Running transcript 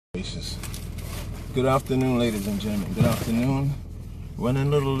gracious. Good afternoon, ladies and gentlemen. Good afternoon. Running a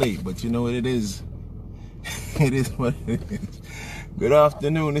little late, but you know what it is. It is what it is. Good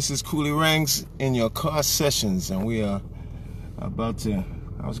afternoon. This is Coolie Ranks in your car sessions, and we are about to.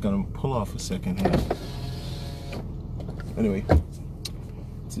 I was gonna pull off a second here. Anyway,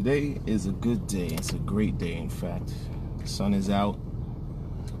 today is a good day. It's a great day, in fact. The sun is out.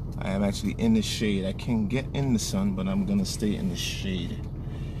 I am actually in the shade. I can get in the sun, but I'm gonna stay in the shade.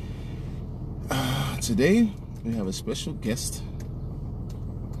 Today we have a special guest.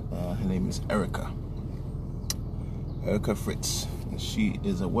 Her name is Erica Fritz. She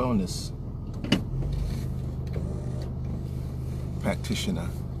is a wellness practitioner.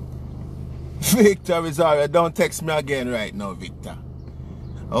 Victor Rosario, don't text me again right now, Victor.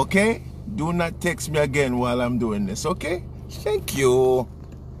 Okay? Do not text me again while I'm doing this, okay? Thank you.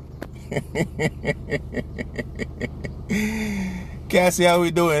 Cassie, how we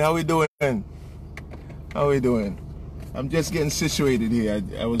doing? How we doing? How we doing? I'm just getting situated here.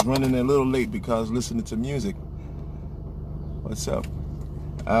 I was running a little late because I was listening to music. What's up?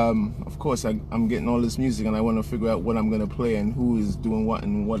 Of course, I'm getting all this music and I want to figure out what I'm going to play and who is doing what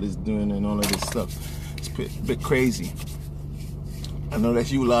and what is doing and all of this stuff. It's a bit crazy. I know that's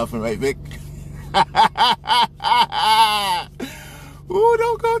you laughing, right, Vic? Ooh,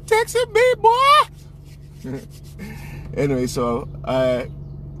 don't go texting me, boy! Anyway, so I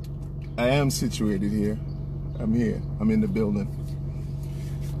am situated here. I'm here. I'm in the building.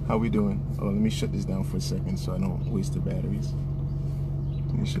 How we doing? Oh, let me shut this down for a second so I don't waste the batteries.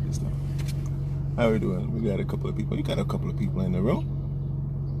 Let me shut this down. How we doing? We got a couple of people. You got a couple of people in the room.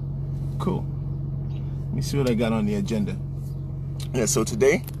 Cool. Let me see what I got on the agenda. Yeah, so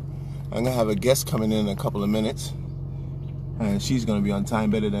today I'm gonna have a guest coming in a couple of minutes, and she's gonna be on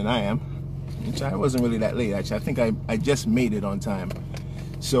time better than I am. Which I wasn't really that late, actually. I think I just made it on time.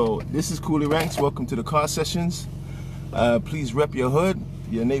 So this is Coolie Ranks. Welcome to the car sessions. Please rep your hood,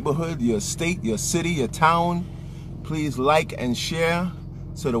 your neighborhood, your state, your city, your town. Please like and share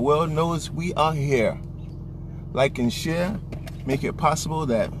so the world knows we are here. Like and share, make it possible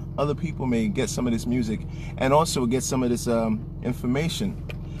that other people may get some of this music and also get some of this information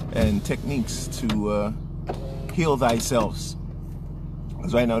and techniques to heal thyself.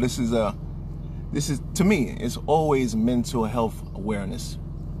 Because right now this is to me, it's always mental health awareness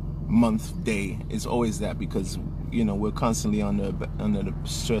month, day. It's always that, because you know we're constantly under the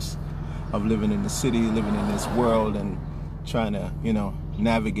stress of living in the city, living in this world, and trying to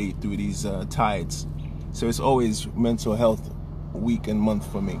navigate through these tides. So it's always mental health week and month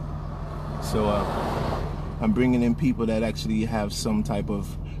for me. So I'm bringing in people that actually have some type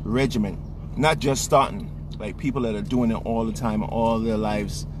of regimen, not just starting, like people that are doing it all the time, all their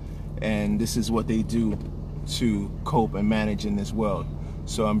lives, and this is what they do to cope and manage in this world.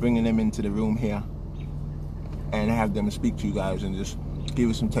 So I'm bringing them into the room here and have them speak to you guys and just give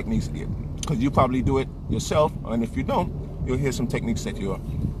you some techniques, because you probably do it yourself, and if you don't, you'll hear some techniques that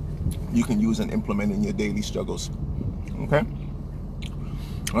you can use and implement in your daily struggles. Okay?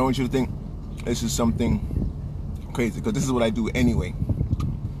 I want you to think this is something crazy, because this is what I do anyway.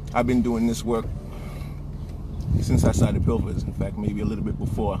 I've been doing this work since I started Pilfers, in fact maybe a little bit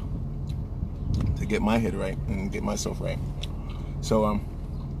before, to get my head right and get myself right. So I'm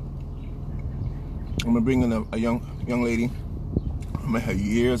gonna bring in a young lady. I met her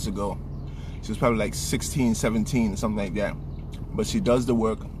years ago. She was probably like 16, 17, something like that. But she does the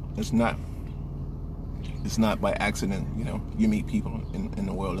work. It's not by accident, you meet people in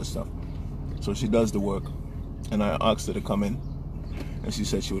the world and stuff. So she does the work, and I asked her to come in, and she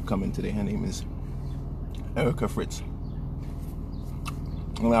said she would come in today. Her name is Erica Fritz.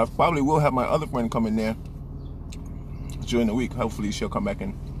 And I probably will have my other friend come in there during the week. Hopefully she'll come back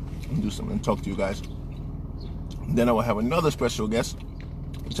and do something and talk to you guys. Then I will have another special guest,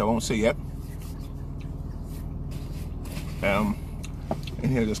 which I won't say yet. And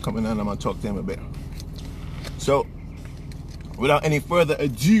here just coming in, I'm gonna talk to him a bit. So without any further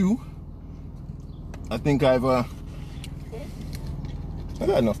ado, I think I got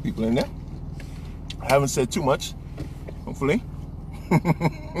enough people in there. I haven't said too much, hopefully.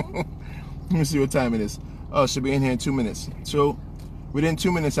 Let me see what time it is. Oh, she'll be in here in 2 minutes. So within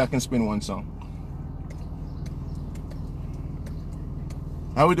 2 minutes I can spin one song.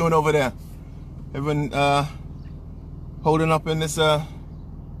 How we doing over there? Everyone holding up in this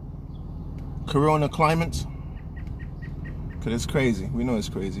corona climate? Cause it's crazy. We know it's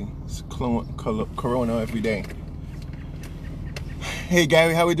crazy. It's corona every day. Hey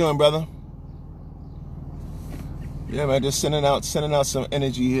Gary, how we doing, brother? Yeah, man, just sending out some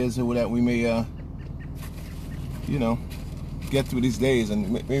energy here so that we may get through these days,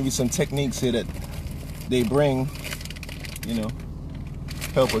 and maybe some techniques here that they bring, you know,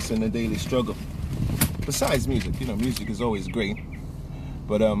 help us in the daily struggle. Besides music, you know, music is always great,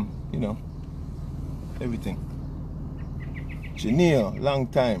 but you know, everything. Janelle, long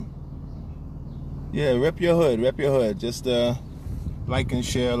time. Yeah, rep your hood. Just like and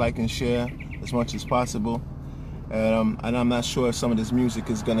share as much as possible. And I'm not sure if some of this music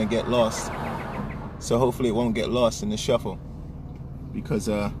is gonna get lost. So hopefully it won't get lost in the shuffle, because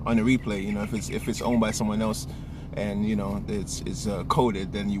on the replay, you know, if it's owned by someone else and you know it's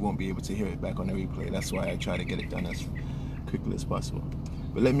coded, then you won't be able to hear it back on the replay. That's why I try to get it done as quickly as possible.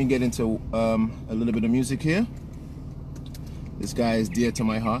 But let me get into a little bit of music here. This guy is dear to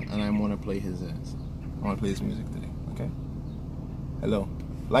my heart, and I want to play his ass. I want to play his music today. Okay. Hello.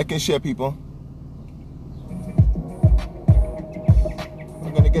 Like and share, people.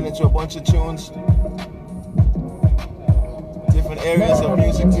 We're gonna get into a bunch of tunes, different areas of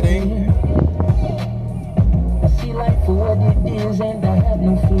music today.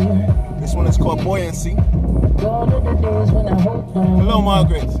 This one is called Buoyancy. Hello,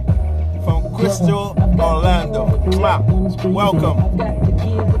 Margaret, from Crystal, Orlando. Welcome.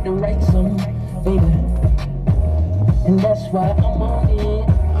 And that's why I'm on it.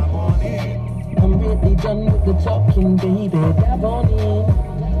 I'm really done with the talking, baby. Dive on in.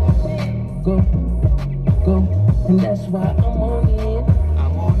 Go. And that's why I'm on it.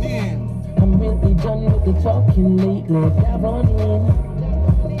 I'm really done with the talking lately. Dive on in.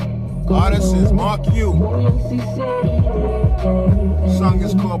 Artist is Mark U. Song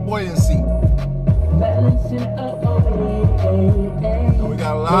is called Buoyancy. Balancing up. And we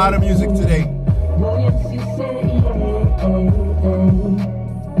got a lot of music today.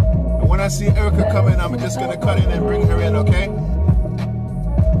 And when I see Erica coming, I'm just gonna cut in and bring her in, okay?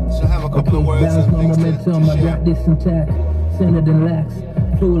 She'll have a couple of words and things to share. I got this intact, centered and lax,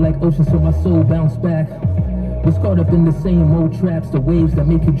 fluid like ocean, so my soul bounce back. Was caught up in the same old traps, the waves that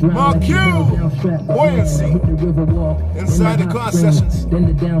make you drown like you down strap. Buoyancy. Hit the river walk Inside the car sessions. Then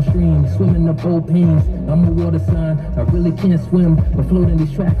the downstream, swimming up old pains. I'm a water sign, I really can't swim, but floating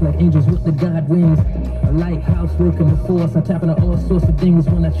this track like angels with the god wings. A lighthouse working the force, I'm tapping on all sorts of things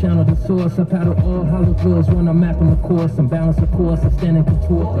when I channel the source. I paddle all hollow floors when I'm mapping the course. I'm balanced the course, I stand in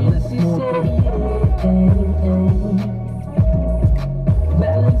contour for less more.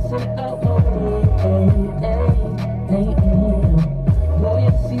 Balancing out my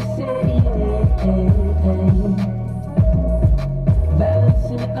buoyancy,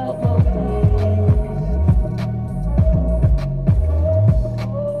 balancing out my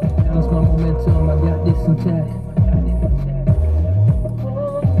balance my momentum, I got this intact.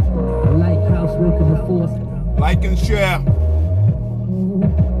 A lighthouse working the force. Like and share.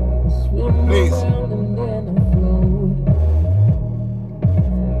 Please.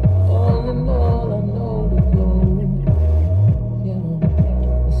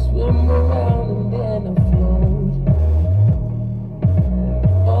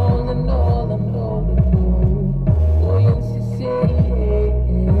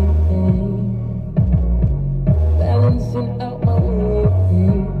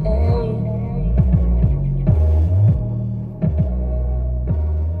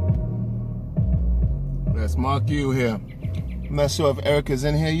 That's Mark U here. I'm not sure if Erica's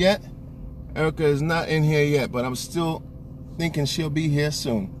in here yet. Erica is not in here yet, but I'm still thinking she'll be here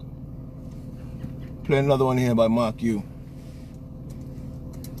soon. Play another one here by Mark U.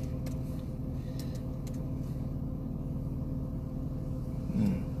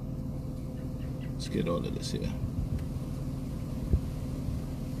 Let's get all of this here.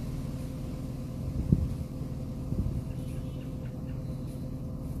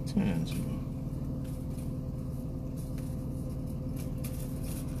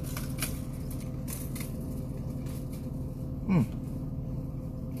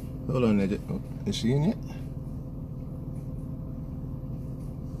 Hold on, is she in yet?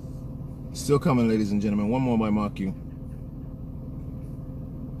 Still coming, ladies and gentlemen. One more by Mark U.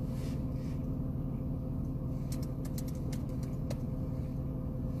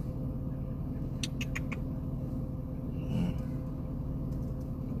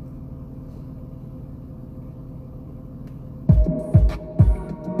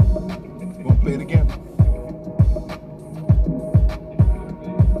 Gonna play it again.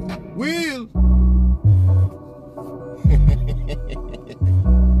 Will.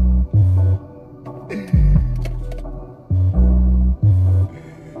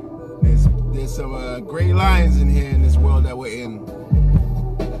 There's some gray lines in here in this world that we're in.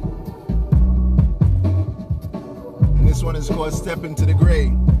 And this one is called Step Into the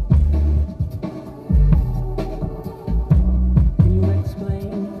Gray.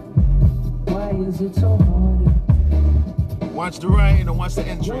 is it so hard? Watch the ride and watch the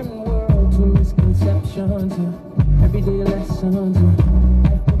entry. One world, two misconceptions, everyday lessons,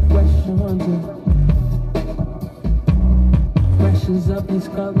 life questions. Pressures of these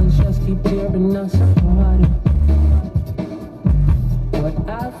colors just keep tearing us apart. What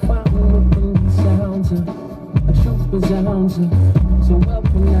I found within these sounds, a truth resounds, so well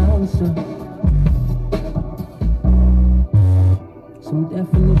pronounced. Some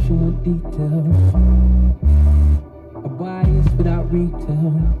definition with detail, a bias without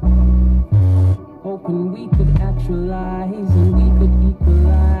retail. Hoping we could actualize and we could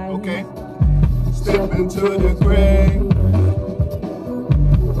equalize. Okay. Step into the grave.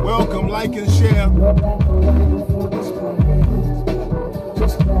 Welcome, like and share.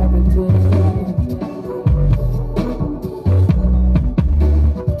 Just clarity.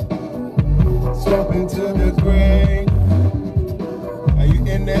 Step into the grave. Are you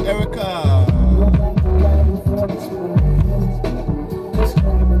in there, Erica?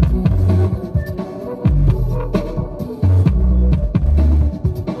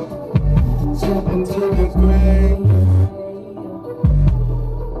 Step into the grave.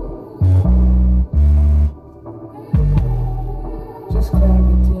 Just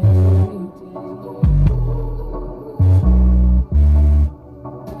clarity.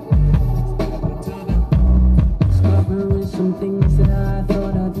 Discovering some things that I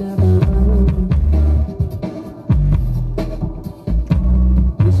thought I'd never learn.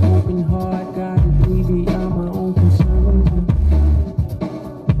 This open heart guided me beyond my own concerns.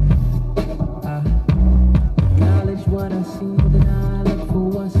 I acknowledge what I see, then I look for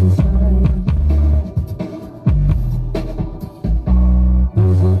what's inside.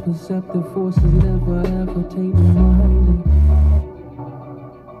 Those imperceptive forces never ever take my mind.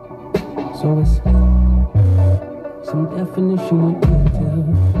 So it's some definition with detail,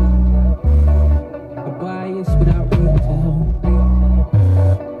 a bias without retail.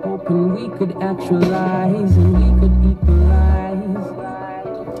 Hoping we could actualize and we could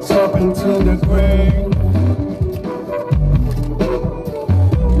equalize. Step into the grave.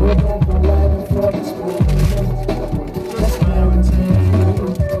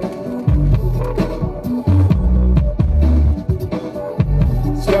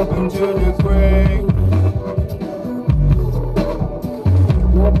 Step into the grave.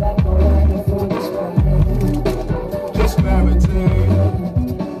 Just clarity.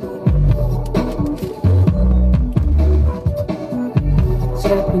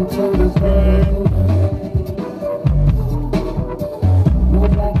 Step into the grave. No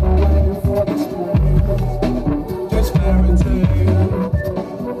black or white before display. Just clarity.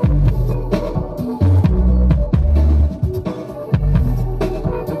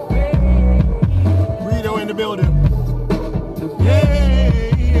 Rito in the building. Yeah,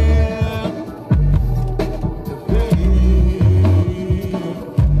 yeah.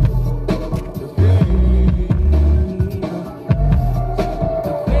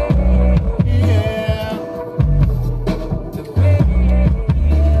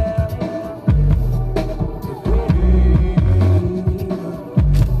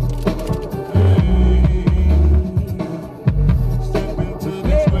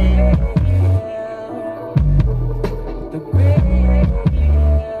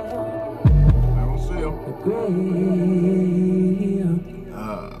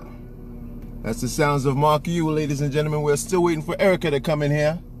 That's the sounds of Mark U, ladies and gentlemen. We're still waiting for Erica to come in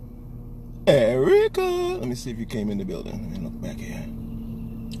here. Erica! Let me see if you came in the building. Let me look back here.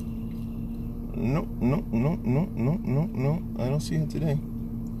 No. I don't see her today.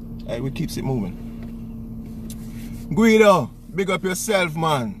 All right, we keeps it moving. Guido, big up yourself,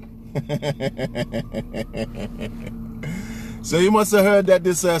 man. So you must have heard that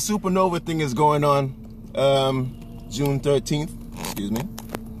this supernova thing is going on June 13th. Excuse me.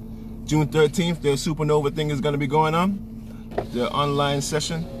 June 13th, the supernova thing is going to be going on. The online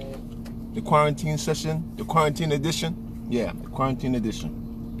session, the quarantine session, the quarantine edition. Yeah, the quarantine edition.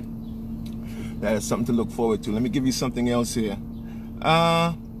 That is something to look forward to. Let me give you something else here.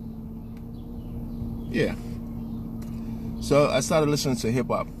 Yeah. So I started listening to hip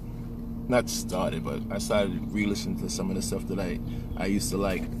hop. Not started, but I started re-listening to some of the stuff that I used to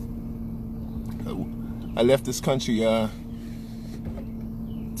like. I left this country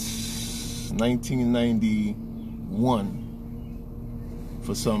 1991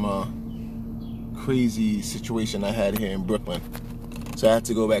 for some crazy situation I had here in Brooklyn. So I had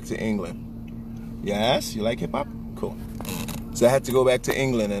to go back to England. Yes, you like hip hop? Cool. So I had to go back to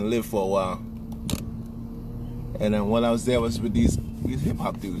England and live for a while. And then while I was there, I was with these hip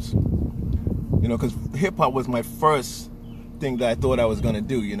hop dudes. You know, because hip hop was my first thing that I thought I was gonna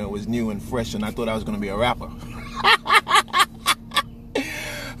do. You know, it was new and fresh, and I thought I was gonna be a rapper.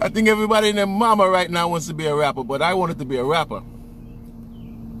 I think everybody and their mama right now wants to be a rapper, but I wanted to be a rapper.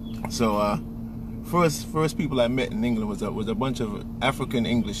 So first people I met in England was a bunch of African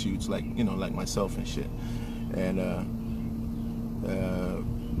English youths, like, you know, like myself and shit. And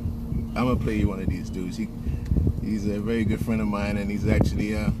I'm gonna play you one of these dudes. He's a very good friend of mine, and he's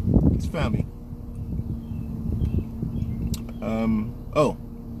actually his family.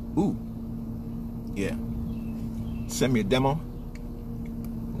 Yeah. Send me a demo.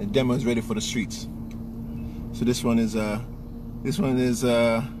 The demo is ready for the streets. So this one is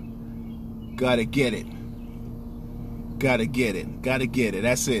gotta get it. Gotta get it. Gotta get it.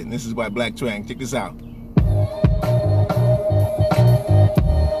 That's it. And this is by Black Twang. Check this out.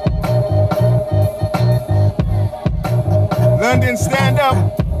 London, stand up.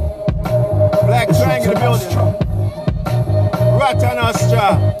 Black Twang in the building. Rotten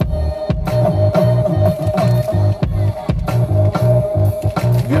Nostra.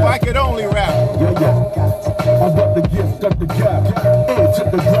 If I could only rap. I got the gift, got the gap, to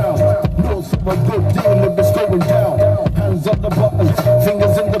the ground. Knows how a good deal if it's going down. Hands on the buttons,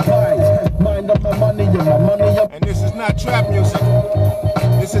 fingers in the pies. Mind on my money and my money up. And this is not trap music.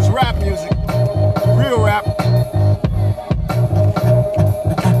 This is rap music. Real rap.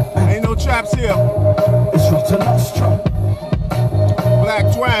 Ain't no traps here. It's Rotten Nostra. Black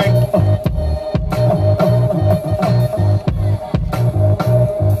Twang.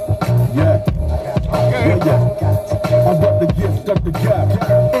 I got the gift, got the gap,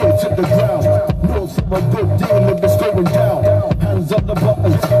 to the ground. Knows how a good deal if it's going down. Hands on the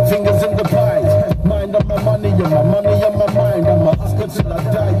buttons, fingers in the pies. Mind on my money and my money on my mind. I'm a hustler till I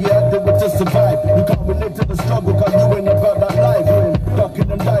die, yeah, I do it to survive. You can't relate to the struggle cause you ain't about that life. You ain't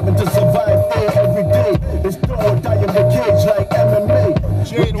ducking and diving to survive, every day. It's do or die in the cage like MMA.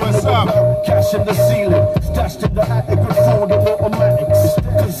 Jade, what's up? Cash in the ceiling, stashed in the attic with food and automatics.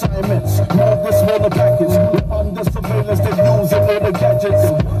 Consignments, more than smaller packets. We're under surveillance, they're using all the gadgets.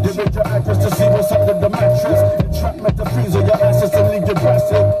 They read your address to see what's under the mattress. Entrapment to freeze all your assets and leave your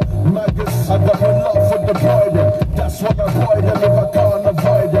plastic. Maggots, I got no love for the boy. That's why I avoid them if I can't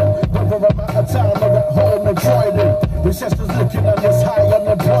avoid them. Whether I'm out of town or at home and Trident. Recession's looking at this high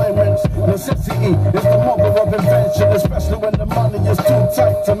unemployment. Necessity is the mother of invention, especially when the money is too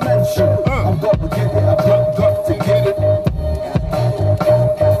tight to mention. I've got to get it, I've got to get it.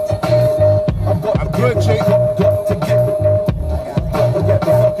 I'm good, Jake. Got to get it. Got to get the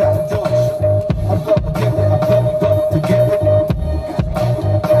fuck out of Dodge. I've got to get it, I've got to get it.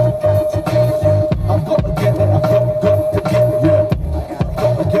 I've got to get it, I've got to get it, yeah.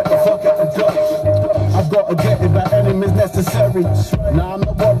 Got to get the fuck out of Dodge. I've got to get it by any means necessary. Nah, I'm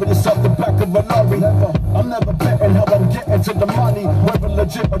not worried, it's off the back of a lorry. I'm never betting how I'm getting to the money. Whether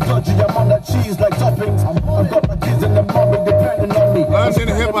legit or dodgy, I'm on that cheese like toppings. I've got my kids and the mommy depending on me. London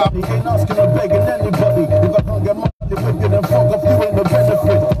hip hop. Ain't asking or begging anybody. If I can't get money with you, then fuck off, you ain't no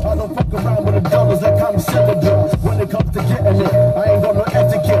benefit. I don't fuck around with the dollars like I'm celebrate. When it comes to getting it, I ain't got no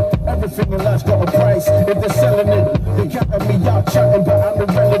etiquette. Everything in life's got a price. If they're selling it, they capping me out chatting, but I'm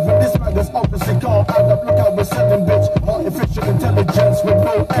irrelevant. This magaz's obviously can't add up. Look how we're selling, bitch. Artificial intelligence with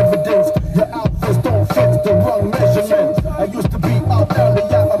no evidence. Your outfits don't fit the wrong measurement. I used to be out down the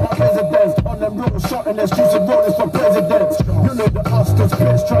yard of my residence. On them roads, shotting exclusive rollers for presidents. You know the Oscars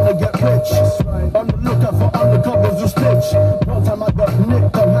bitch trying to get rich. On the lookout for undercovers who snitch. One time I got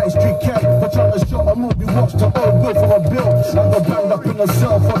nicked on High Street Camp for trying to shoot a movie, watch the old bill for a bill. I got banged up in a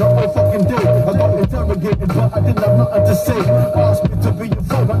cell for the whole fucking day. I got interrogated, but I didn't have nothing to say. Asked me to be your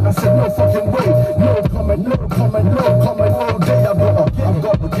phone, I said no fucking way. No comment, no comment, no comment all day. I've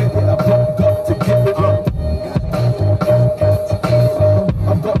got to get it, I've got to get it.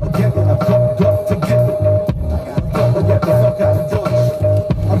 I've got to get it, I've got to get it. Got to get the fuck out of Dodge.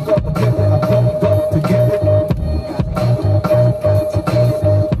 I've got to get it, I've got to get it.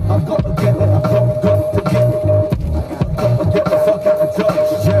 I've got to get it, I've got to get it. Got to get the fuck out of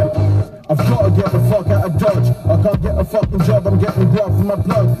Dodge, yeah. I've got to get the fuck out of Dodge. I can't get a fucking job, I'm getting grub for my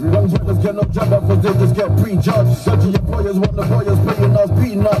plug. Young brothers get no job because they just get prejudged. Dodgy employers want the boyers paying us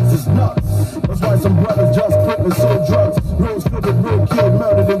peanuts, it's nuts. That's why some brothers just quit and sold drugs. Rose fitted, real kid,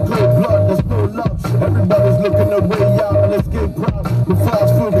 murdered in cold blood, there's no love. Everybody's looking their way out and escape proud. The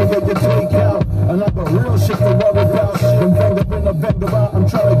fast food can get your take out. And I got real shit to worry about. When Venga been a Venga out, I'm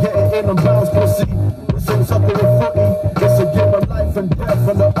trying to get it in and bounce, pussy. This ain't something with footy. It's a game of life and death,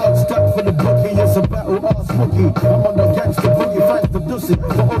 and the odds stack for the bookie. It's a battle ass rookie. I'm on the gangster boogie, fights the dussy.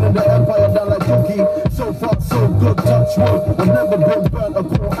 For holding the empire down like Dookie. So far, so good, touch wood. I've never been burnt or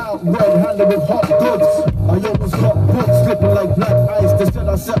caught out red-handed with hot goods. I almost got booked, slipping like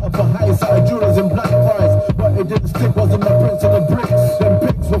set up a high side jewelers in black price. But it didn't stick, wasn't my prints on the bricks. Them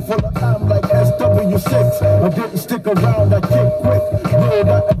pics were full of am like SW6. I didn't stick around, I kicked quick. Rolled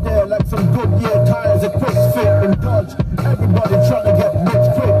out of there like some Goodyear tires, a quick fit and dodge. Everybody trying to get rich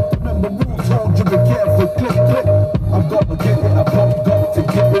quick. Remember rules told you be careful, click, click. I've got to get it, I've got to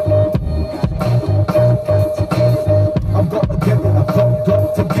get it. I've got to get it, I've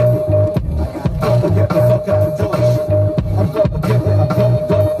got to get it. Got to get the fuck out of Dodge. I've got to get it, I've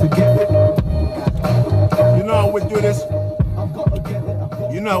got to get it. You know I would do this. I've got to get it, I've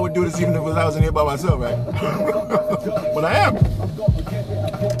got. You know I would do this even if I was in here by myself, right? But I am. I've got to get it,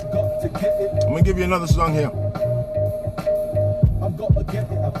 I've got to get it. I'm gonna give you another song here. I've got to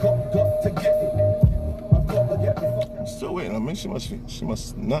get it, I've got to get it. I've got to get the fuck out. I'm still waiting. I mean, she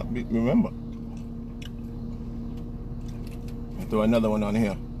must not remember. I'll throw another one on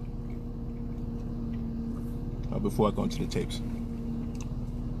here before I go into the tapes.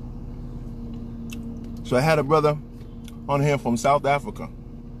 So I had a brother on here from South Africa,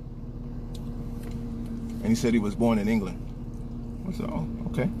 and he said he was born in England. I said, oh,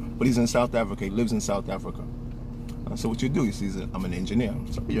 okay. But he's in South Africa. He lives in South Africa. I said, what you do? He says, I'm an engineer.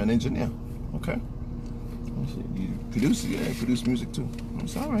 I said, you're an engineer. Okay. I said, you produce? Yeah, I produce music too. I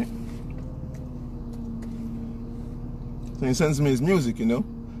said, all right. So he sends me his music, you know.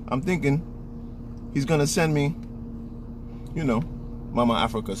 I'm thinking he's going to send me, you know, Mama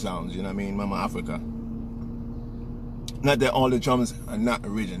Africa sounds, you know what I mean? Mama Africa. Not that all the drums are not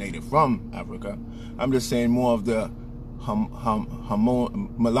originated from Africa. I'm just saying more of the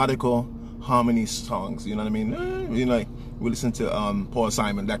melodical harmony songs, you know what I mean? You know, like we listen to Paul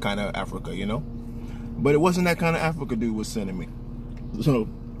Simon, that kind of Africa, you know? But it wasn't that kind of Africa dude was sending me. So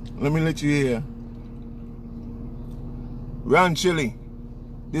let me let you hear. Round Chili,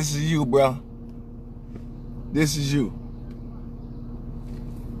 this is you, bro. This is you.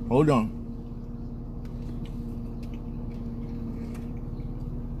 Hold on.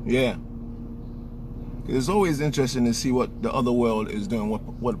 Yeah. It's always interesting to see what the other world is doing,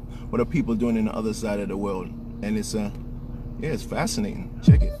 what are people doing in the other side of the world. And it's yeah, it's fascinating.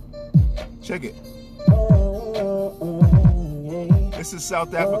 Check it. Check it. This is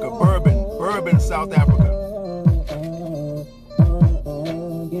South Africa, Bourbon, South Africa.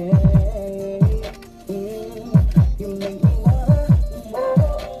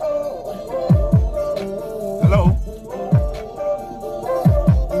 Hello.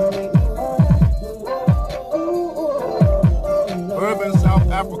 Bourbon, South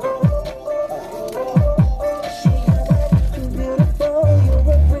Africa.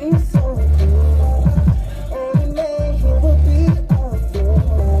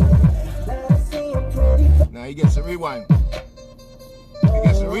 Now he gets a rewind. He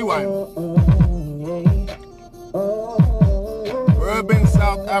gets a rewind. Bourbon,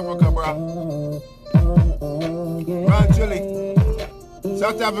 South Africa, bro. Round Chili.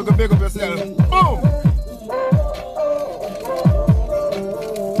 South Africa, big up yourself. Boom!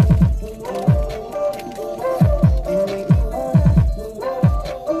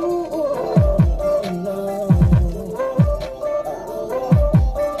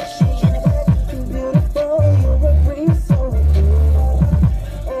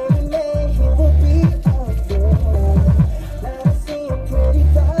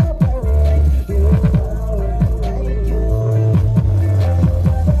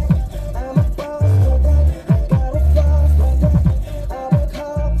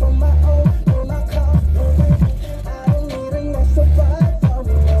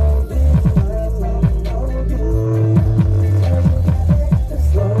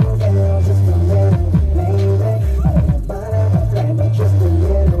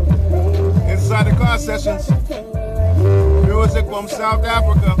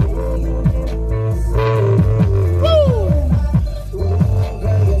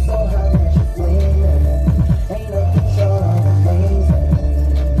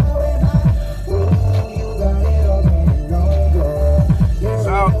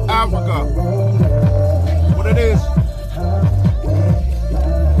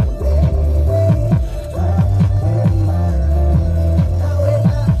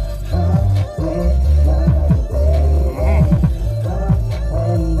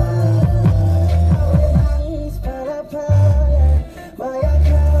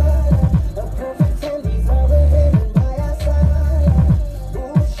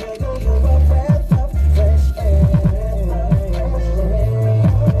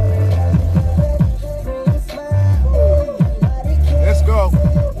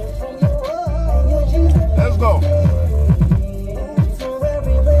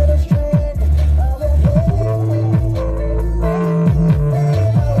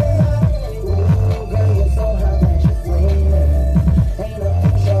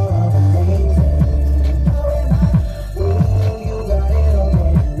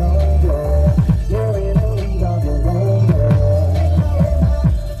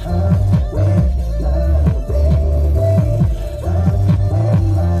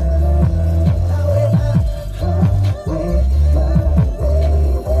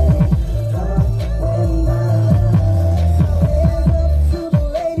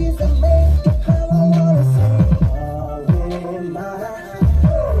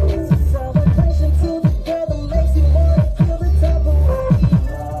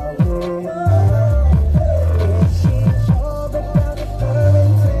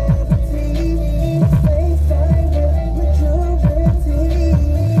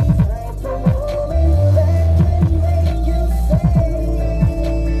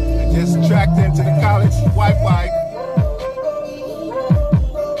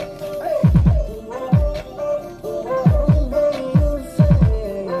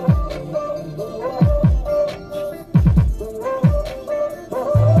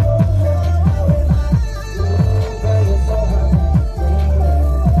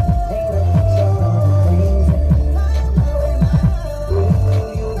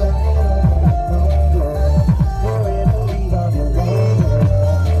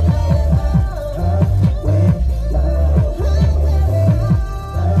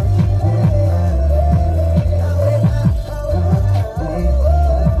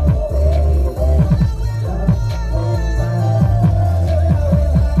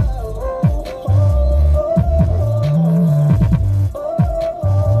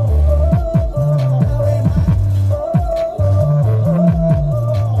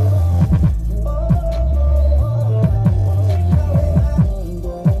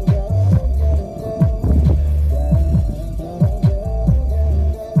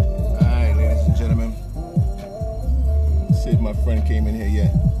 came in here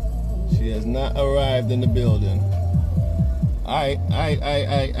yet. She has not arrived in the building. Alright.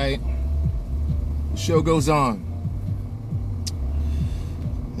 The show goes on.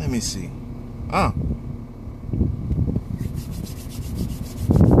 Let me see.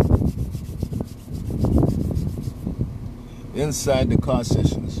 Inside the car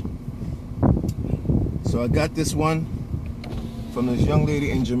sessions. So I got this one from this young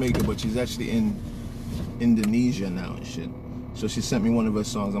lady in Jamaica, but she's actually in Indonesia now and shit. So she sent me one of her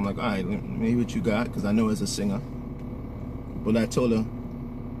songs. I'm like, all right, maybe what you got, because I know as a singer. But I told her,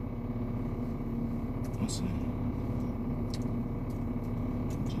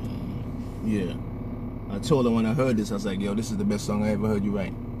 yeah, I told her when I heard this, I was like, yo, this is the best song I ever heard you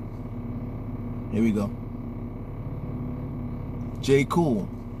write. Here we go. J. Cool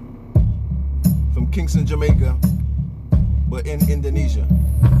from Kingston, Jamaica, but in Indonesia.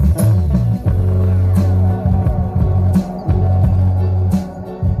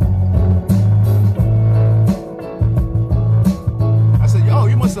 I said, yo,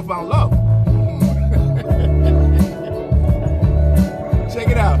 you must have found love. Check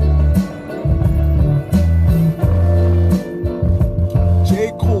it out.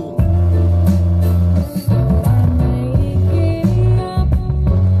 J. Cool.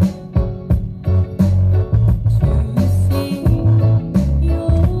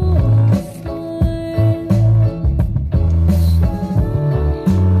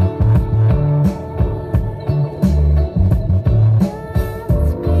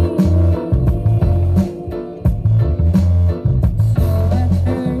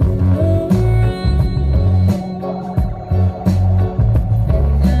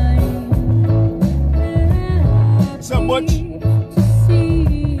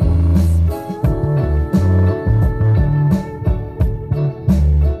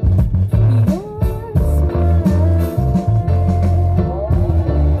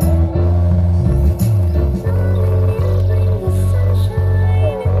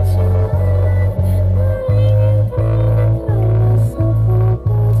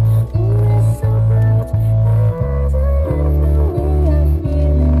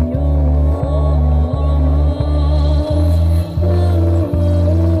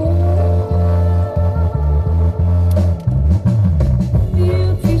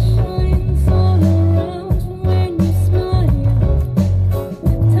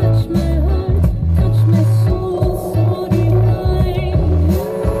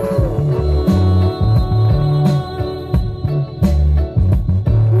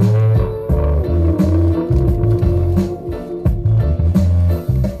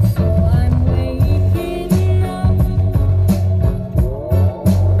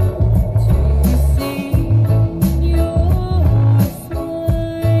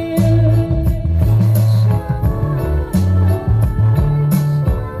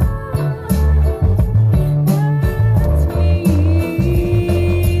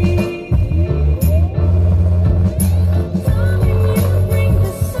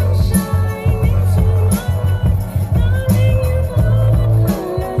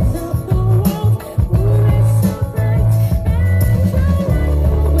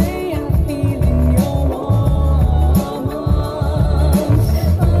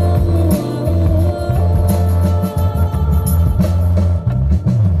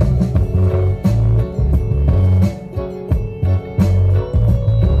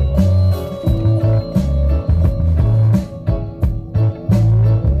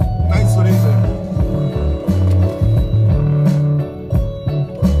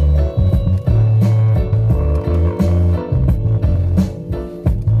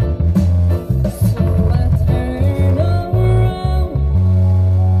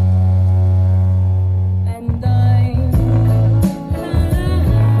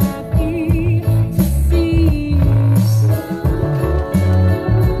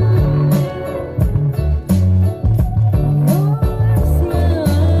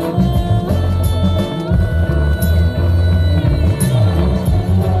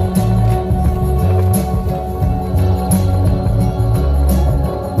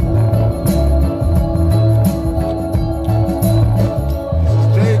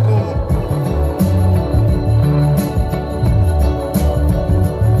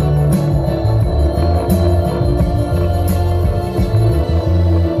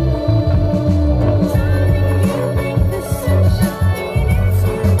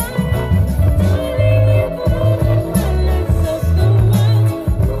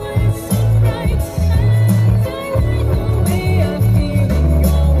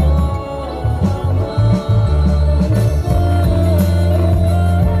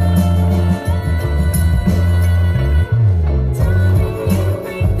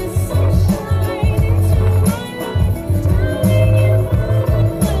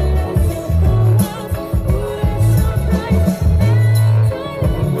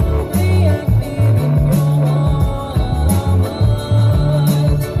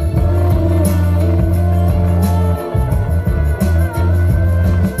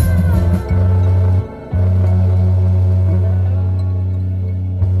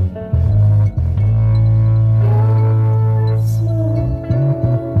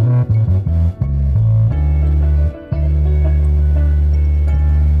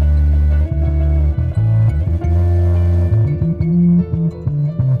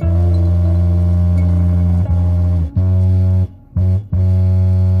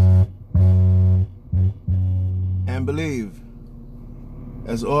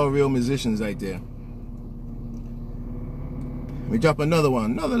 That's all real musicians right there. We drop another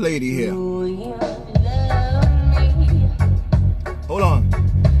one, another lady here. Hold on.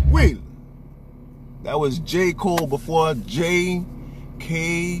 Wait. That was J. Cole before JKUHL.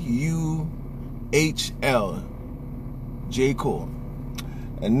 J. Cole.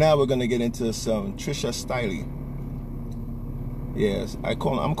 And now we're gonna get into some Trisha Stiley. Yes, I'm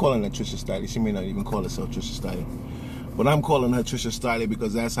calling her Trisha Stiley. She may not even call herself Trisha Stiley. But I'm calling her Trisha Stiley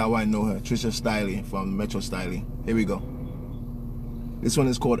because that's how I know her. Trisha Stiley from Metro Stiley. Here we go. This one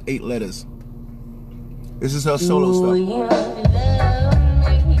is called 8 Letters. This is her solo stuff.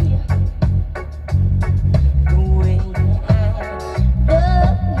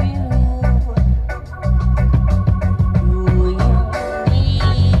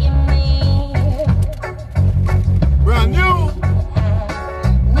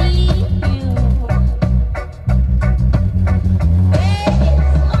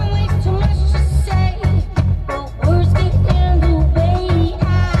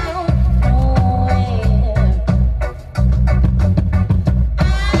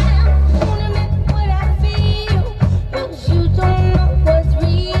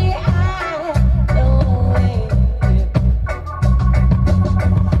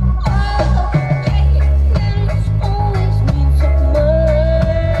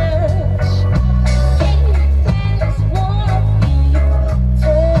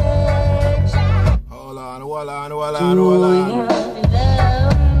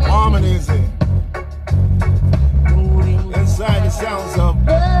 Harmonies inside the sounds of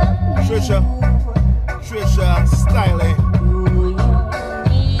Trisha Stiley.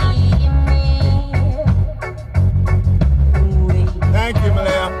 Thank you,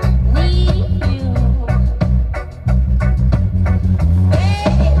 Malaya.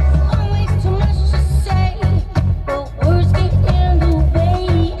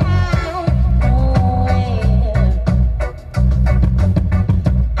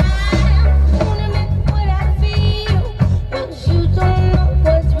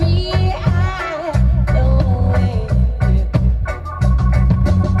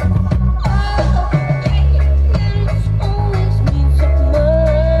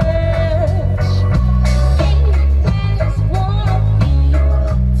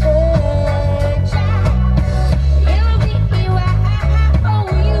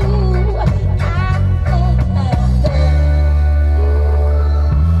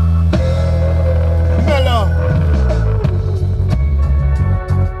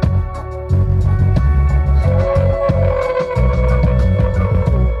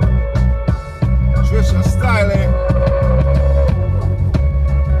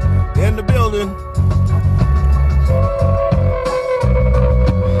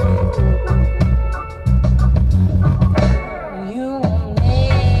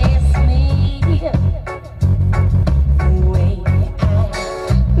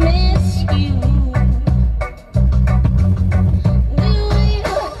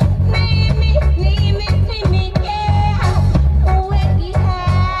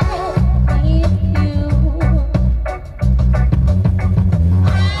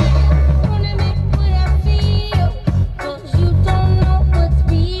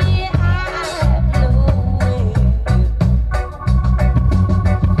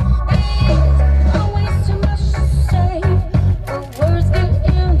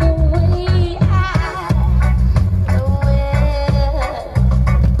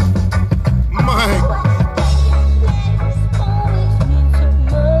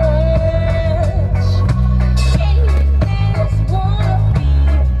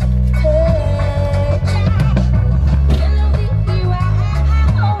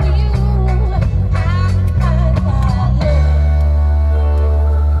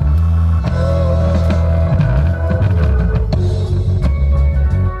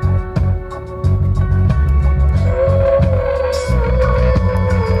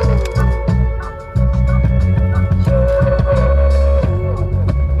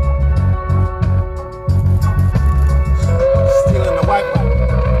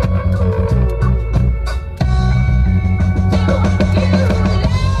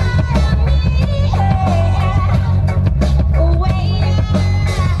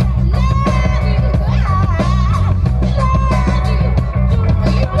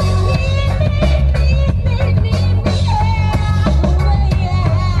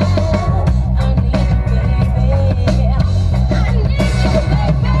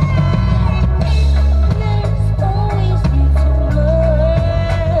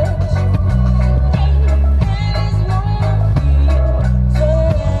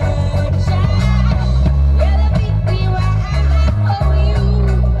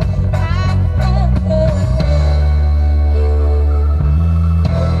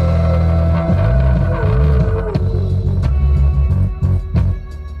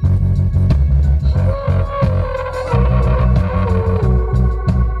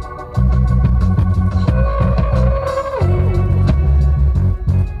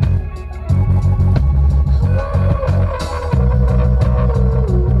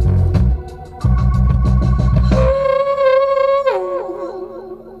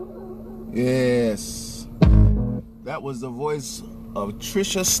 of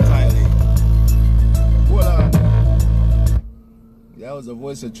Trisha Stiley. Hold on. That was the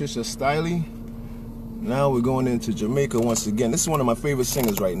voice of Trisha Stiley. Now we're going into Jamaica once again. This is one of my favorite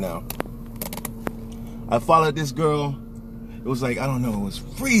singers right now. I followed this girl. It was like, I don't know, it was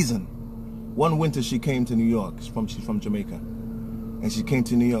freezing. One winter she came to New York. She's from Jamaica. And she came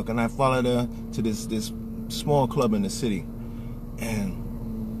to New York, and I followed her to this small club in the city.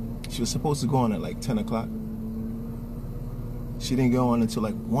 And she was supposed to go on at like 10 o'clock. She didn't go on until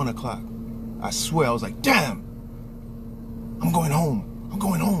like 1 o'clock. I swear, I was like, damn, I'm going home. I'm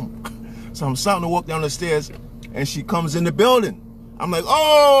going home. So I'm starting to walk down the stairs, and she comes in the building. I'm like,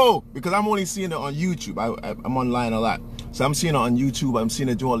 oh, because I'm only seeing her on YouTube. I'm online a lot. So I'm seeing her on YouTube. I'm seeing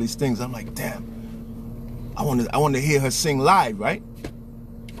her do all these things. I'm like, damn, I want to hear her sing live, right?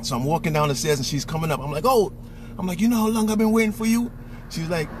 So I'm walking down the stairs, and she's coming up. I'm like, oh, you know how long I've been waiting for you? She's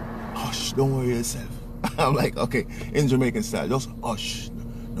like, hush, don't worry yourself. I'm like, okay, in Jamaican style, just hush,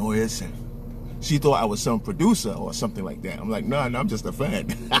 don't worry yourself. She thought I was some producer or something like that. I'm like, no, I'm just a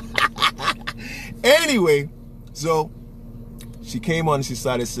fan. Anyway, so she came on and she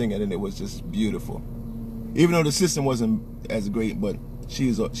started singing, and it was just beautiful. Even though the system wasn't as great, but she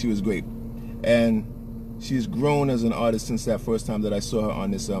was great. And she's grown as an artist since that first time that I saw her on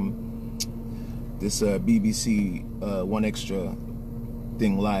this BBC One Extra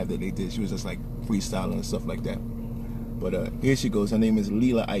thing live that they did. She was just like freestyling and stuff like that. But here she goes. Her name is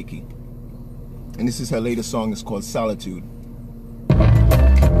Leela Ike, and this is her latest song. It's called Solitude.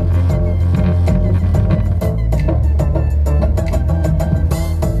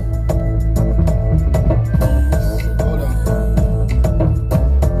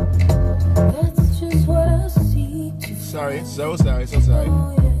 So sorry. I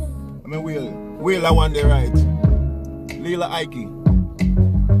mean, Will, I want the right. Leela Ike.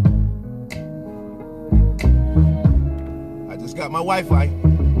 I just got my Wi-Fi.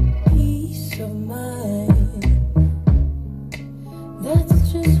 Peace of mind.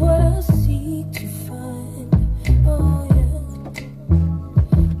 That's just what I seek to find. Oh yeah.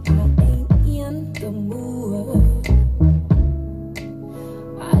 I ain't in the mood.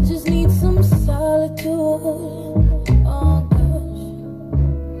 I just need some solitude.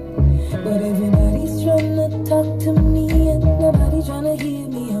 But everybody's trying to talk to me and nobody trying to hear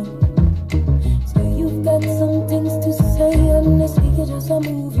me out. So you've got some things to say, honestly, you're just a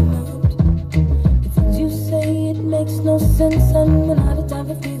movie out. The things you say, it makes no sense, and we're not the time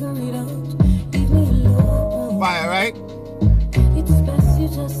to figure it out. Leave me alone. Fire, right? It's best you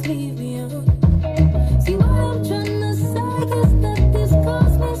just leave me out. See, what I'm trying to say is that this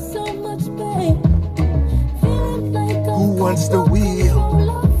caused me so much pain. Feeling like who wants the wheel?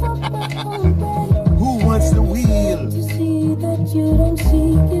 Who wants the wheel? To see that you don't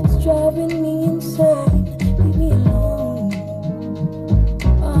see, it's driving me insane. Leave me alone.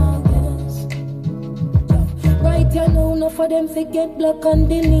 Oh yes. Right, you know enough of them forget block and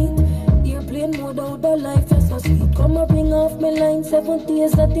delete. Airplane mode out the life, just so sweet. Come and bring off my line 7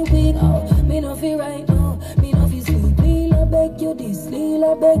 days of the week. Oh, me no feel right now. Me no feel sleep. Leela beg you this,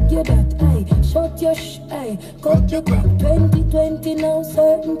 Leela beg you that. Aye, shut your aye, cut your crap. 2020 now,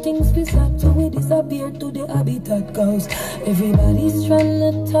 certain things we stop, so we disappear to the habitat. Cause everybody's trying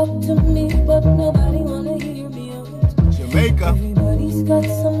to talk to me, but nobody wanna hear me out. Jamaica. Everybody's got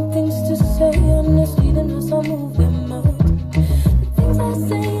some things to say, honestly, them just I move them out. The things I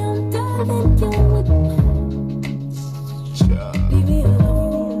say, I'm telling you with. Leave me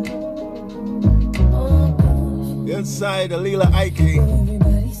alone. Oh gosh. Inside the Leela Ike.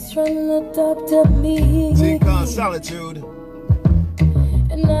 Everybody's trying to talk to me. Thing called Solitude.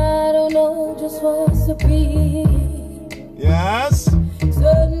 And I don't know just what's to breathe. Yes.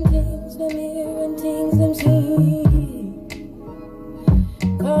 Certain things them hear and things them see.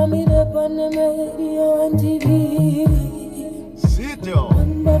 Call it up on the radio and TV. Sit down.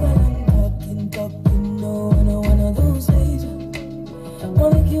 One bubble and talking, no, and one of those days.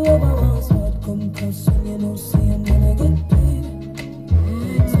 Wanna make you over once, but come close when you know, say I'm gonna get paid.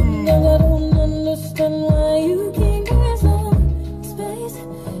 Sometimes I don't understand why you can't give me some space.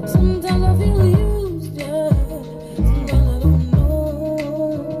 Sometimes I feel used, yeah. Sometimes I don't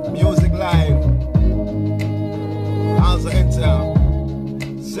know. Music live. How's the intel?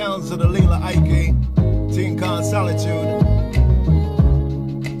 Sounds of the Leela Ike. Thing called Solitude.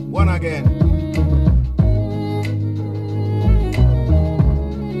 One again.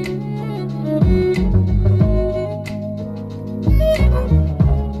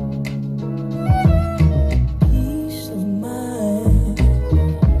 Peace of mind.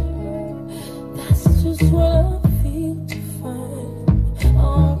 That's just what I feel to find.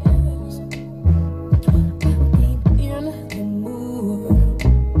 Oh yes. I ain't in the mood.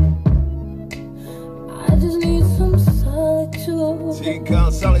 Take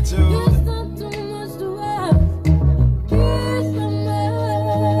out solitude. It's not too much to ask. Please come back.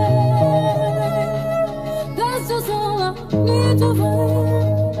 That's just all I need to find.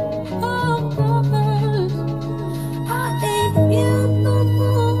 Oh, gosh, I ain't in the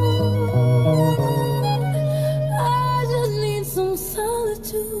mood. I just need some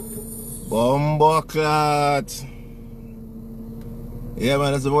solitude. Bomboclat. Yeah,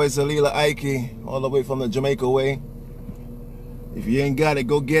 man, that's the voice of Lila Ike, all the way from the Jamaica way. If you ain't got it,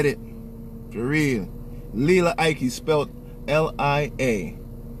 go get it. For real. Lila Ike, spelled L-I-A-I-K-E.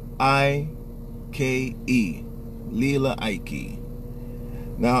 Lila Ike.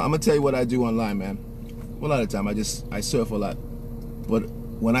 Now, I'm gonna tell you what I do online, man. A lot of the time, I surf a lot. But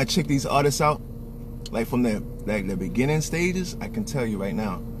when I check these artists out, like from the beginning stages, I can tell you right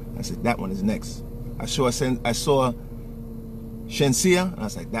now, I said, that one is next. I saw Shensia, and I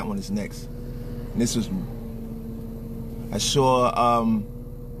was like, that one is next. And this was, I saw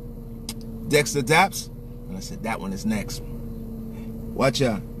Dexter Daps, and I said, that one is next. Watch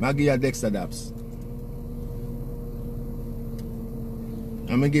out, I'll give you Dexter Daps.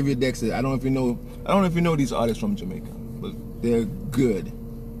 I'm gonna give you Dexter. I don't know if you know these artists from Jamaica, but they're good.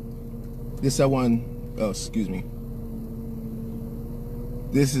 This one, oh, excuse me.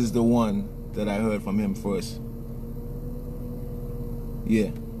 This is the one that I heard from him first.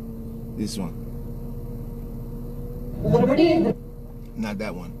 Yeah, this one. Not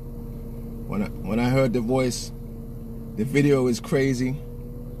that one. When I heard the voice, the video is crazy,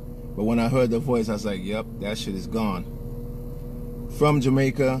 but when I heard the voice, I was like, yep, that shit is gone. From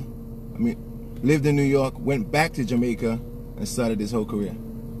Jamaica, I mean, lived in New York, went back to Jamaica, and started his whole career.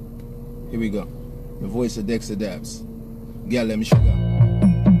 Here we go. The voice of Dexter Daps. Yeah, let me show you.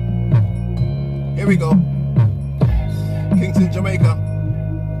 Here we go. Kingston, Jamaica.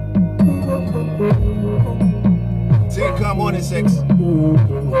 Take car morning sex.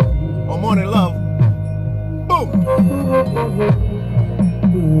 Or morning love. Boom.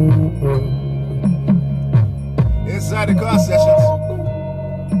 Inside the car sessions.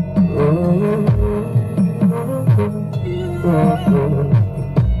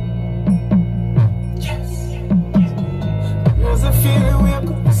 There's a feeling where I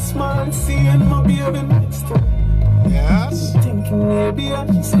could smile and seeing my baby next to me. Yes. Thinking maybe I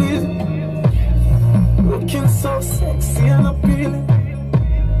can squeeze it. Looking so sexy and appealing.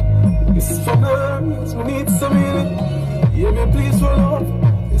 This is for nerves, we need some healing. Yeah, me please roll off.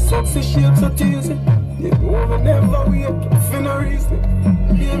 The sexy shape so teasy. Yeah, we never wake up for no reason.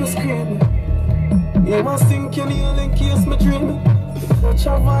 Yeah, me screaming. Yeah, my sinking heel in case me dreaming. The touch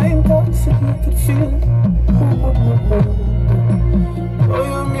of my intoxicated feeling. Oh,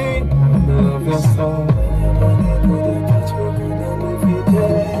 you mean I love your soul.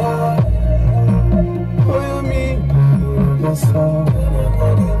 Oh, you mean I love your soul.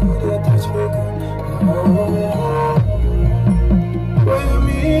 Oh, you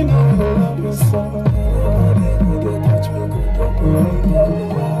mean I love your soul.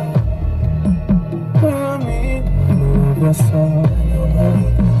 Oh, you mean I love your soul.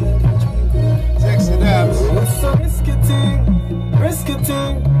 Dexter Daps. It's a risky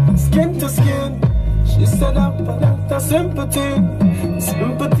thing, skin to skin. She said I'm a sympathy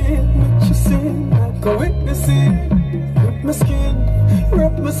makes you sing like a witnessing.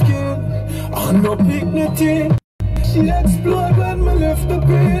 Rip my skin, on no dignity. She explode when me lift the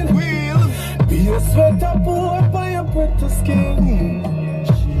pin. Wheel. Be a sweater pour by your pretty skin.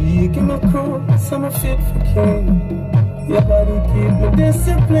 She give me cruise, I'm a fit for king. Your body keep me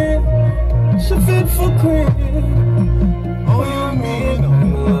disciplined. She fit for queen. Oh, you mean I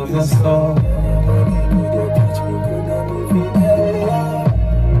love your soul.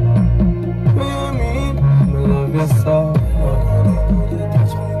 Oh, you mean I love your soul.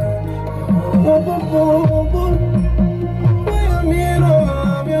 Oh, you mean I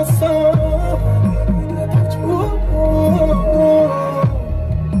love your soul.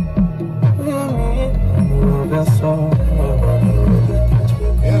 You mean I love your soul.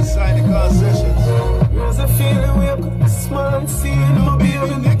 Inside the car sessions. There's a feeling where I could smile and seeing my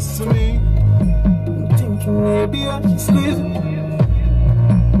baby next to me. I'm thinking maybe I can squeeze it.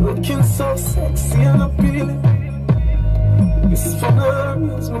 Looking so sexy and appealing. This is for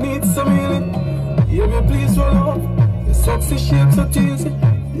nerves, we need some healing. Yeah, me please roll off. The sexy shape so teasy.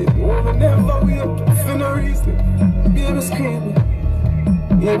 Yeah, we never wake up for no reason. Baby screaming.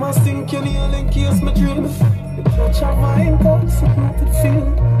 Yeah, my sinking heel in case me dreaming. The touch of my intoxicated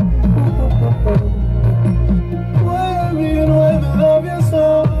feeling. Why I mean, why me love you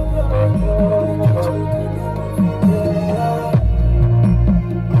so?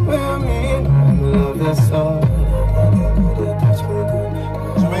 Why I mean, I love you so.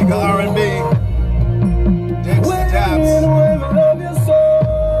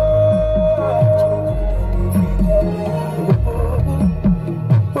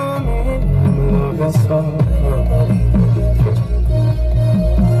 soul.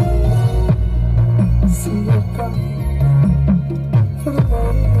 See you come for the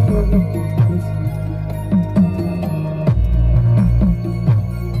waves.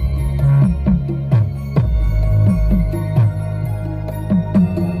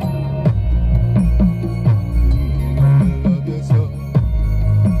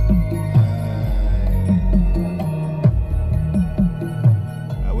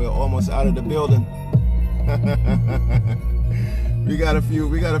 Out of the building. we got a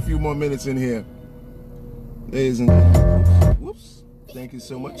few more minutes in here, ladies and gentlemen. Whoops. Thank you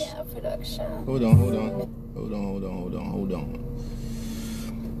so much. Yeah, production. Hold on.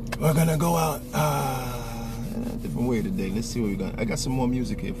 We're gonna go out a different way today. Let's see what we got. I got some more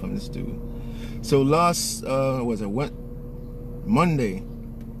music here from this dude. So last Monday,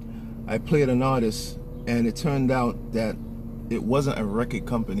 I played an artist, and it turned out that it wasn't a record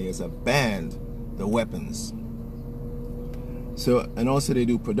company, it's a band, The Weapons. So, and also they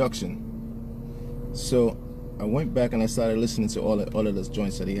do production. So I went back and I started listening to all of those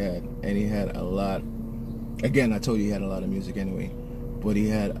joints that he had, and he had a lot. Again, I told you he had a lot of music anyway, but he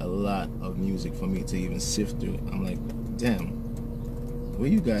had a lot of music for me to even sift through. I'm like, damn, where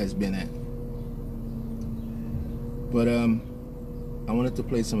you guys been at? But I wanted to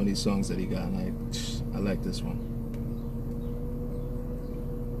play some of these songs that he got, and I like this one.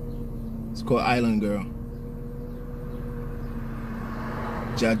 It's called Island Girl.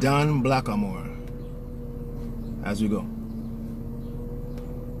 Jadan Blackamore. As we go.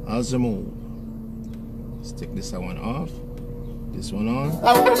 How's the move? Let's take this one off. This one on.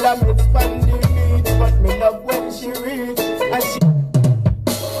 I will have expand the beach, but me love when she reach. And she's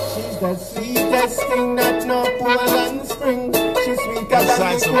the sweetest thing that no Poland spring. She's sweeter than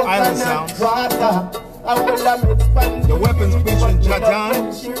the coconut water. I will have expand The Weapons featuring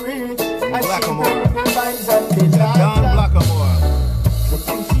Jadan Blackamore. Jadan Blackamore. The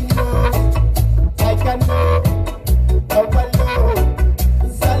thing she knows, I can know. How I know,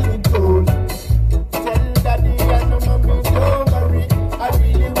 solid gold. Tell daddy and mommy don't worry. I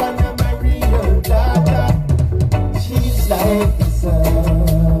really wanna marry your daughter. She's like the sun,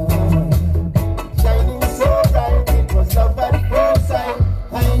 shining so bright. It was love at first sight.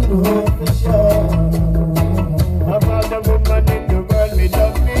 I know for sure. Of all the women in the world, me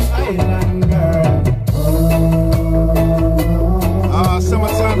love me island girl.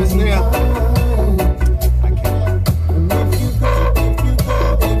 Summertime is near.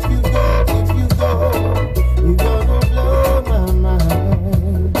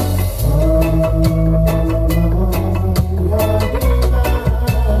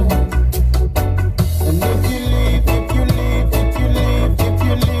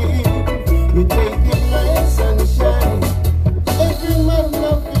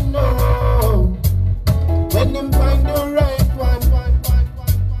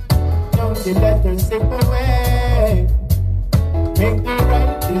 Let her slip away. Make the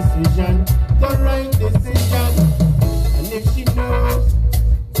right decision, the right decision. And if she knows,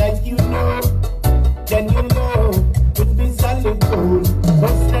 like you know, then you know it be solid gold. Go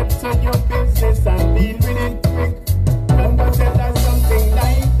step to your business and deal with it quick. Don't go tell her something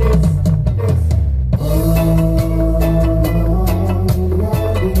like this.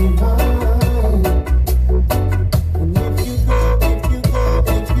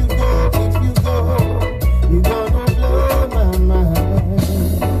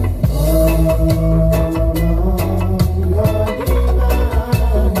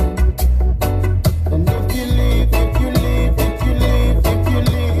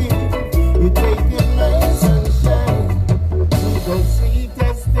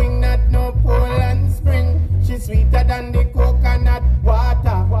 Sweeter than the coconut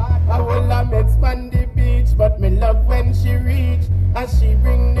water. I will have expand the beach, but me love when she reach, and she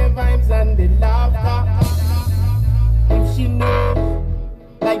bring the vibes and the laughter. If she know,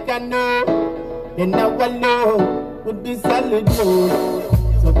 like I know, then our love would be solid gold.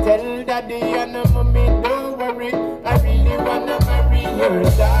 So tell daddy and mommy don't worry, I really wanna marry your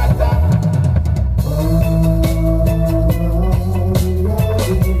daughter.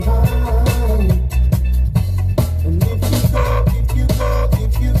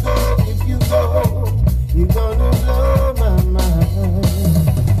 You're gonna blow my mind.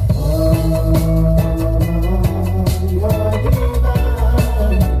 You're divine.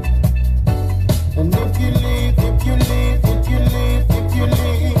 And if you leave,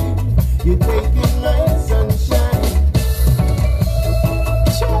 you're taking my sunshine.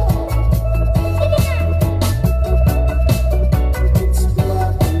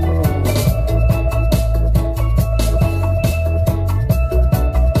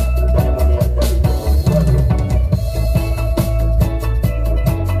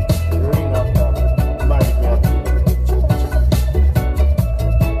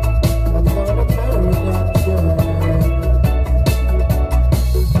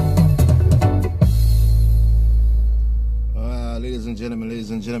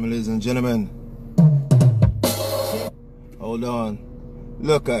 and gentlemen, ladies and gentlemen. Hold on.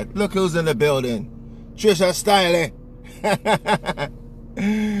 Look who's in the building. Trisha Stiley.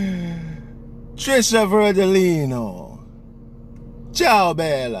 Trisha Verdolino. Ciao,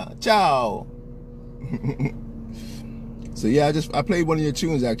 Bella. Ciao. So yeah, I played one of your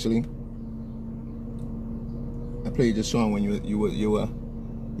tunes actually. I played your song when you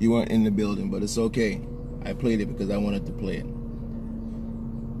weren't in the building, but it's okay. I played it because I wanted to play it.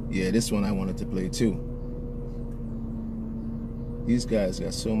 Yeah, this one I wanted to play too. These guys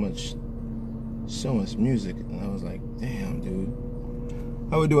got so much music, and I was like, damn, dude.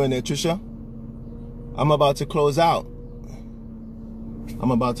 How we doing there, Trisha? I'm about to close out.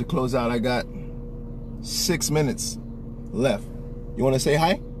 I got 6 minutes left. You want to say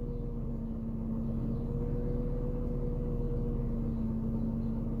hi?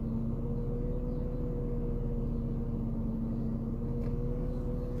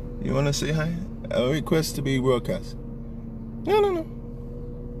 You want to say hi? A request to be broadcast. No.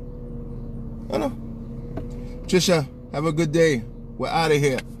 Trisha, have a good day. We're out of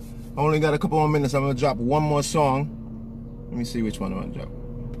here. I only got a couple more minutes. I'm going to drop one more song. Let me see which one I'm going to drop.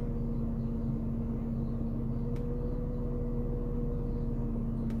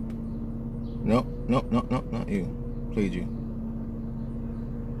 No, not you. Played you.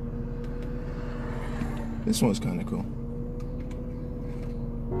 This one's kind of cool.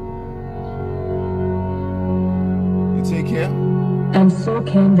 You take care. And so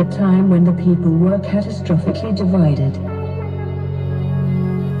came the time when the people were catastrophically divided.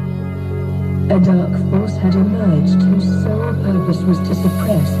 A dark force had emerged whose sole purpose was to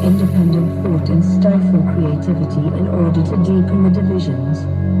suppress independent thought and stifle creativity in order to deepen the divisions.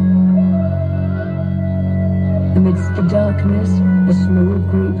 Amidst the darkness, a small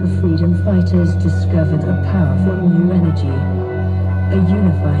group of freedom fighters discovered a powerful new energy, a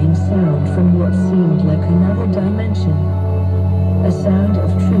unifying sound from what seemed like another dimension, a sound of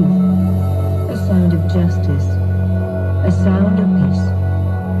truth, a sound of justice, a sound of peace.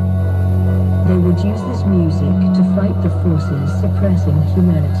 They would use this music to fight the forces suppressing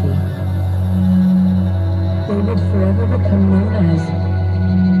humanity. They would forever become known as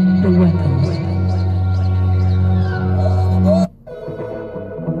the Weapons.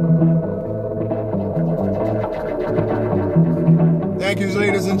 Thank you,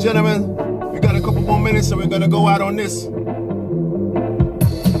 ladies and gentlemen. We got a couple more minutes, so we're gonna go out on this.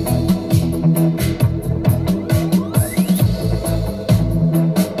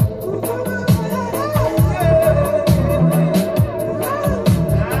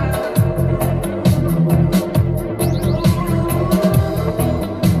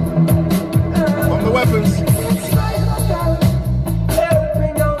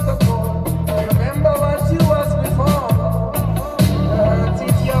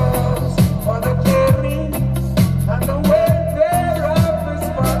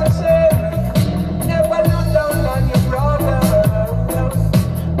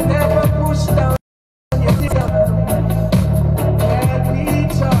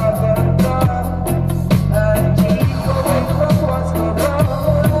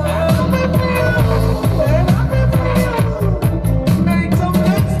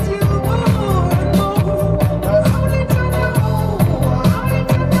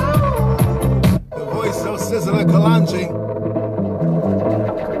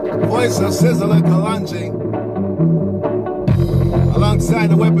 Sizzler Kalanji alongside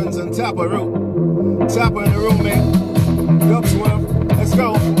the Weapons and Tapper Root. Tapper in the room, man. Dubsworth. Let's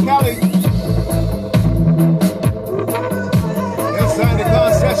go. Cali. Inside the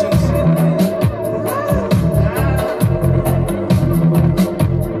car sessions.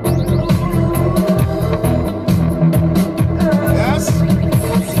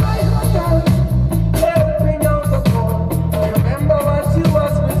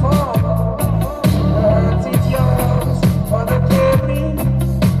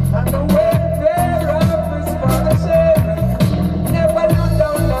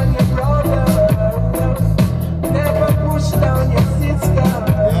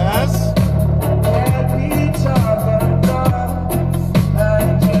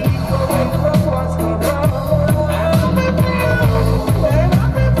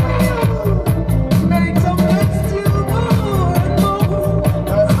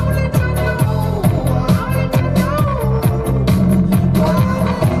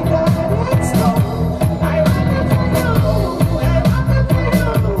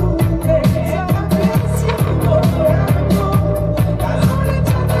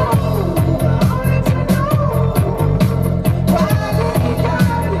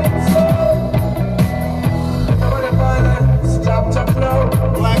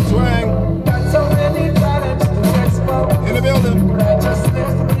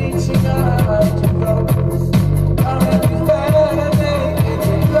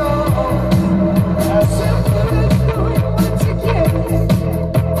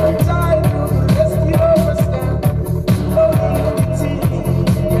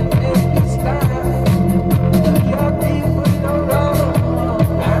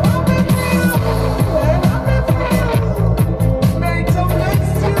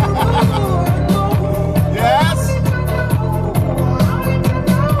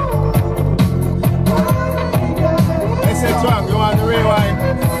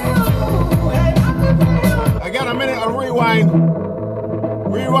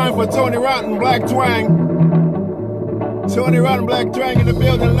 time for Tony Rotten, Black Twang. Tony Rotten, Black Twang in the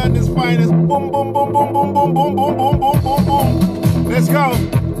building, London's finest. Boom, boom, boom, boom, boom, boom, boom, boom, boom, boom, boom, boom. Let's go.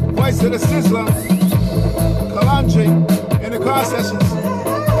 Voice of the Sizzler. Kalanji in the car sessions.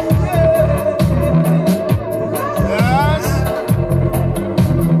 Yes.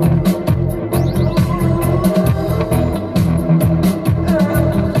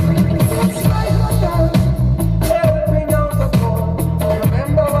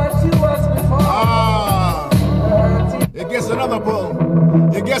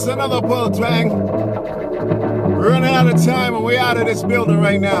 It gets another pull, Twang. We're running out of time and we're out of this building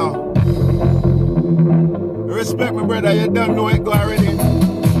right now. Respect my brother, you don't know it, go already.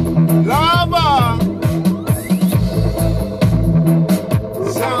 Lava!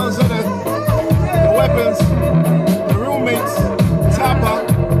 Sounds of the weapons, the roommates, Tapper,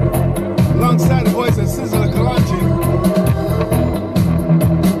 alongside the voice of Sizzler Kalanji.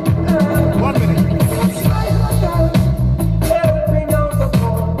 1 minute.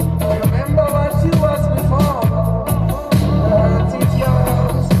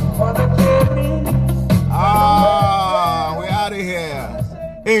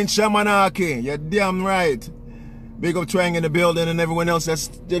 Ain't Shamanaki, you're damn right. Big up Twang in the building and everyone else that's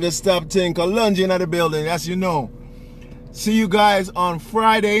did the stop thing. Kalunji in the building, as you know. See you guys on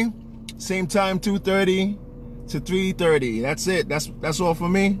Friday, same time, 2:30 to 3:30. That's it. That's all for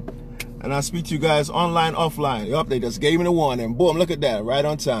me. And I'll speak to you guys online, offline. Yup, they just gave me the warning. Boom, look at that, right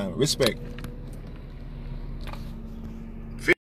on time. Respect.